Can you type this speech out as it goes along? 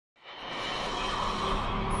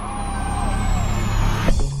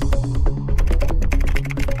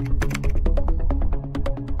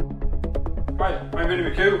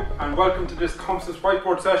Vincent McHugh, and welcome to this Comsys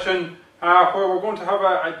whiteboard session where we're going to have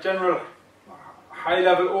a general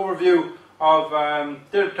high-level overview of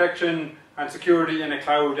data protection and security in a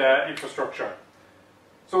cloud infrastructure.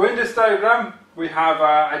 So in this diagram we have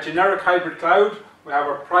a generic hybrid cloud. We have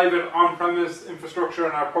our private on-premise infrastructure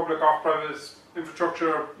and our public off-premise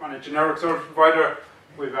infrastructure on a generic service provider.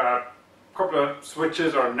 We've a couple of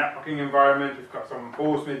switches or networking environment. We've got some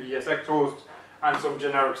hosts, maybe ESX hosts, and some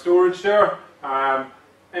generic storage there.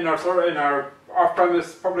 In our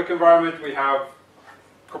off-premise public environment, we have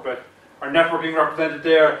a couple of our networking represented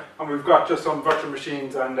there, and we've got just some virtual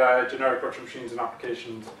machines and generic virtual machines and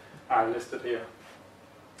applications listed here.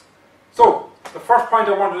 So the first point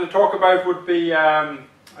I wanted to talk about would be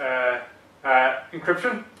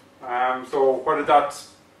encryption. So whether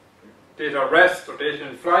that's data at rest or data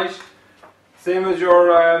in flight, same as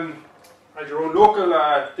your own local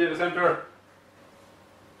data center,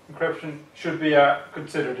 encryption should be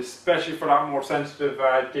considered, especially for that more sensitive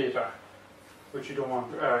data, which you don't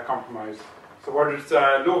want compromised. So whether it's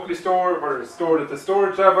locally stored, whether it's stored at the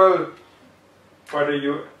storage level, whether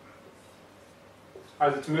you,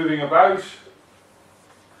 as it's moving about,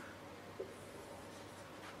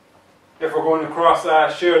 if we're going across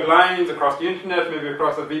shared lines, across the internet, maybe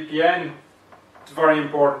across a VPN, it's very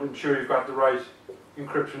important to ensure you've got the right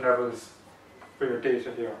encryption levels for your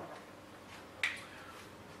data here.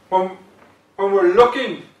 When we're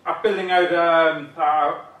looking at building out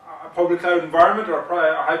a public cloud environment or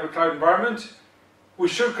a hybrid cloud environment, we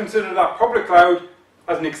should consider that public cloud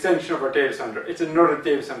as an extension of our data center. It's another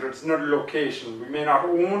data center, it's another location. We may not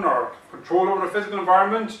own or control over the physical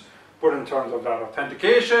environment, but in terms of that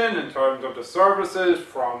authentication, in terms of the services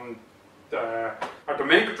from our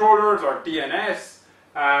domain controllers, our DNS,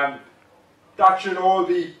 that should all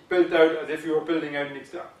be built out as if you were building out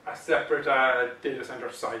a separate data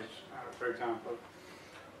center site, for example.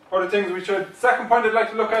 Other things second point I'd like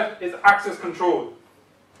to look at is access control.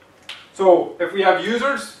 So if we have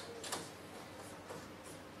users,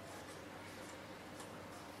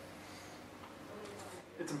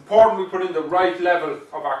 it's important we put in the right level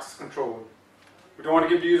of access control. We don't want to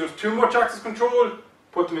give the users too much access control,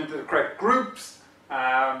 put them into the correct groups,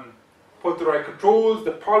 put the right controls,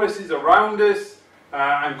 the policies around this,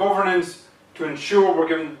 and governance to ensure we're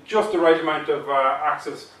giving just the right amount of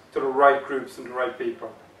access to the right groups and the right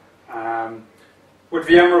people. With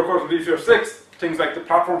VMware, of course, with vSphere 6, things like the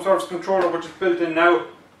platform service controller, which is built in now,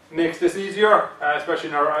 makes this easier, especially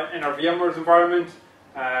in our VMware's environment.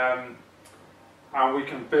 And we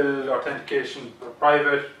can build authentication for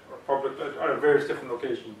private or public at various different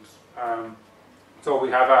locations. So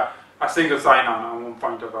we have a single sign-on on one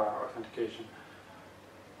point of authentication.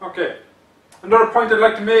 Okay. Another point I'd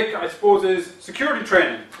like to make, I suppose, is security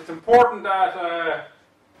training. It's important that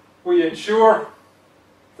we ensure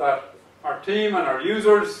that our team and our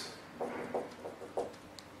users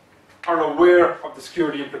are aware of the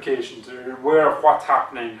security implications, are aware of what's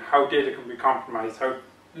happening, how data can be compromised, how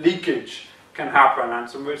leakage can happen, and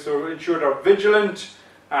so ensure they're vigilant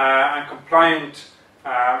and compliant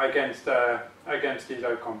against these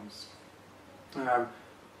outcomes. So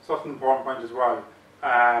that's an important point as well.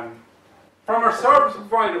 From our service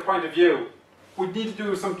provider point of view, we need to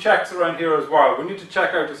do some checks around here as well. We need to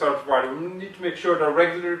check out the service provider. We need to make sure their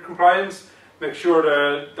regulatory compliance, make sure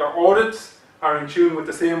their audits are in tune with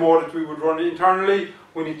the same audit we would run internally.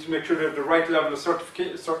 We need to make sure they have the right level of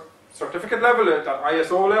certificate level, at that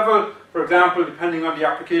ISO level. For example, depending on the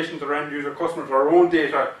applications or end user customers, our own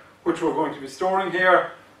data, which we're going to be storing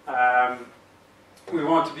here. We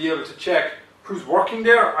want to be able to check who's working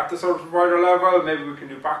there at the service provider level. Maybe we can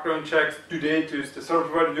do background checks. Does the service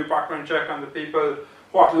provider do background check on the people?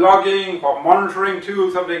 What logging, what monitoring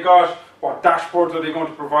tools have they got? What dashboards are they going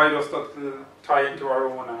to provide us that will tie into our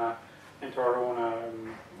own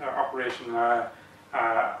operation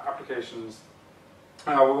applications?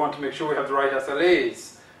 We want to make sure we have the right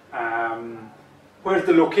SLAs. Where's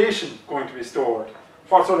the location going to be stored?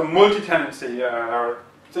 What sort of multi-tenancy or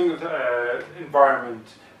single environment?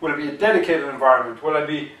 Will it be a dedicated environment? Will I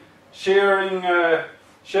be sharing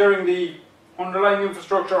the underlying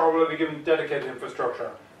infrastructure, or will I be given dedicated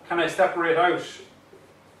infrastructure? Can I separate out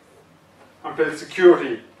and build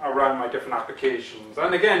security around my different applications?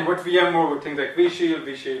 And again, with VMware, with things like vShield,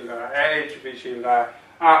 vShield Edge, vShield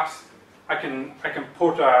Apps, I can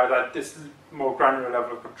put this more granular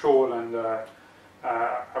level of control and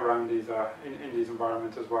around these in these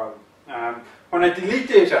environments as well. When I delete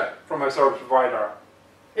data from my service provider,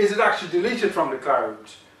 is it actually deleted from the cloud?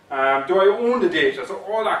 Do I own the data? So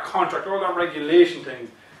all that contract, all that regulation things,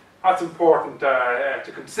 that's important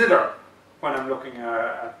to consider when I'm looking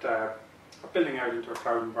at building out into a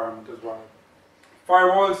cloud environment as well.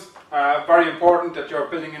 Firewalls, very important that you're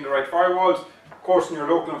building in the right firewalls. Of course, in your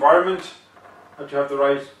local environment, that you have the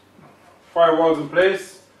right firewalls in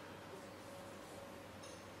place.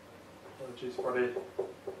 Apologies for the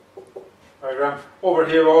diagram. Over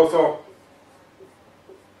here also,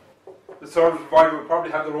 the service provider will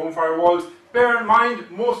probably have their own firewalls. Bear in mind,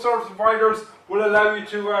 most service providers will allow you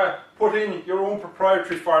to put in your own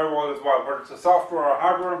proprietary firewall as well, whether it's a software or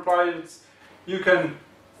hardware appliance. You can,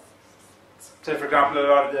 say for example, a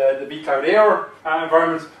lot of the vCloud Air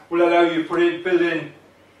environments will allow you to build in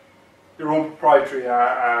your own proprietary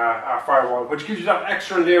firewall, which gives you that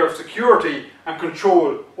extra layer of security and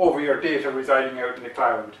control over your data residing out in the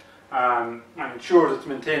cloud, and ensures it's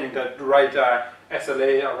maintaining the right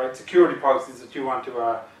SLA or right security policies that you want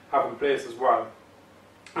to have in place as well.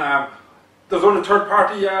 There's other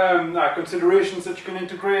third-party considerations that you can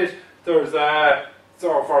integrate. There's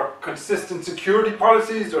so for consistent security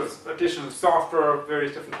policies, there's additional software,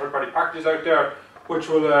 various different third-party packages out there, which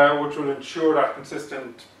will ensure that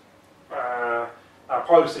consistent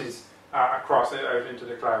policies across out into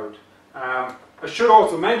the cloud. I should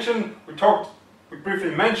also mention, we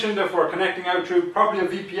briefly mentioned if we're connecting out through probably a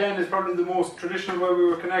VPN is probably the most traditional way we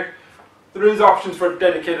would connect. There is options for a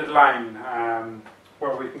dedicated line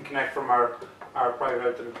where we can connect from our private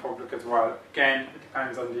out to the public as well. Again, it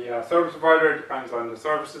depends on the service provider, it depends on the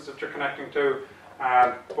services that you're connecting to.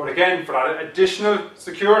 But again, for that additional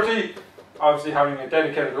security, obviously having a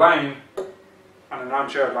dedicated line and a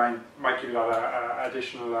non-shared line might give you that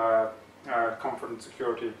additional comfort and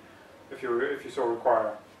security if you so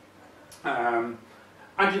require.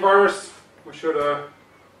 Antivirus, we should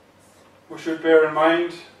bear in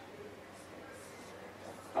mind,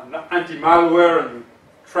 and anti-malware and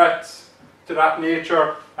threats to that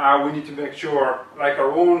nature. We need to make sure, like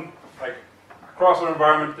across our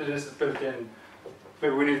environment, that this is built in.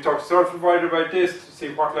 Maybe we need to talk to the service provider about this to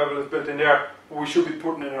see what level is built in there. But we should be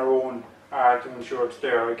putting in our own to ensure it's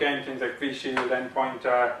there. Again, things like vShield, endpoint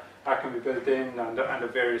that can be built in, and the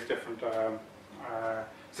various different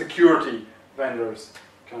security vendors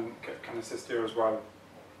can assist there as well.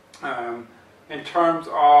 In terms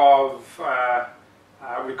of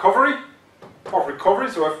recovery,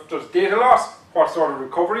 so if there's data loss, what sort of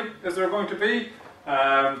recovery is there going to be?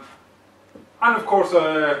 And of course,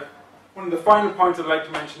 one of the final points I'd like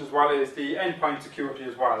to mention as well is the endpoint security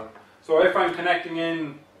as well. So if I'm connecting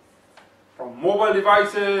in from mobile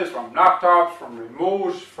devices, from laptops, from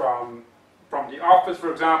remote, from the office,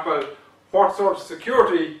 for example, what sort of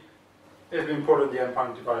security is being put in the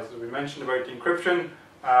endpoint devices? We mentioned about the encryption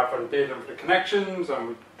for the data and for the connections, and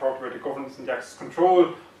we talked about the governance and the access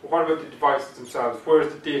control. But what about the devices themselves? Where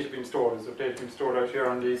is the data being stored? Is the data being stored out here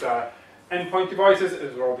on these endpoint devices?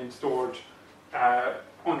 Is it all being stored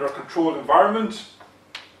under a controlled environment?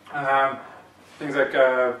 Things like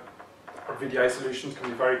our VDI solutions can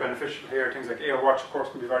be very beneficial here. Things like AirWatch, of course,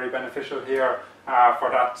 can be very beneficial here for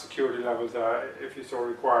that security levels if you so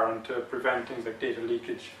require, and to prevent things like data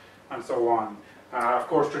leakage and so on. Of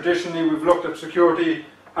course, traditionally we've looked at security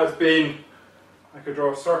has been, I could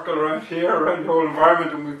draw a circle around here, around the whole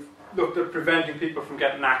environment, and we've looked at preventing people from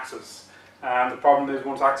getting access. And the problem is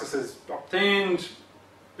once access is obtained,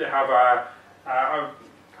 they have a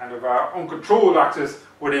kind of uncontrolled access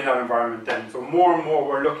within that environment then. So more and more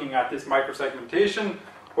we're looking at this microsegmentation,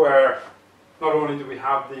 where not only do we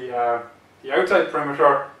have the outside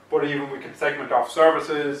perimeter, but even we can segment off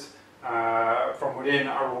services from within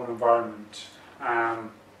our own environment. And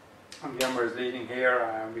VMware is leading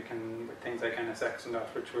here, we can with things like NSX and that,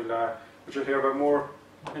 which we'll hear about more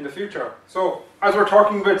in the future. So, as we're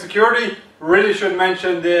talking about security, really should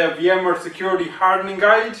mention the VMware Security Hardening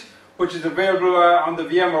Guide, which is available on the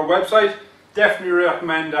VMware website. Definitely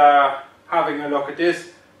recommend having a look at this.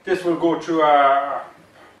 This will go through a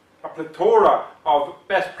plethora of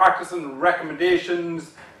best practices and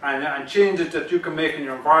recommendations and changes that you can make in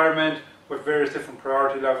your environment with various different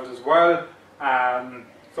priority levels as well.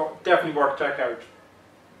 So definitely worth check out.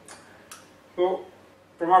 So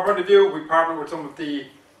from our point of view, we partner with some of the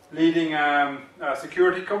leading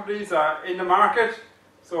security companies in the market.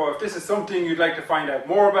 So if this is something you'd like to find out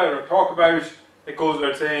more about or talk about, it goes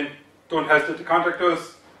without saying, don't hesitate to contact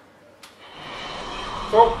us.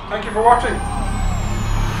 So thank you for watching.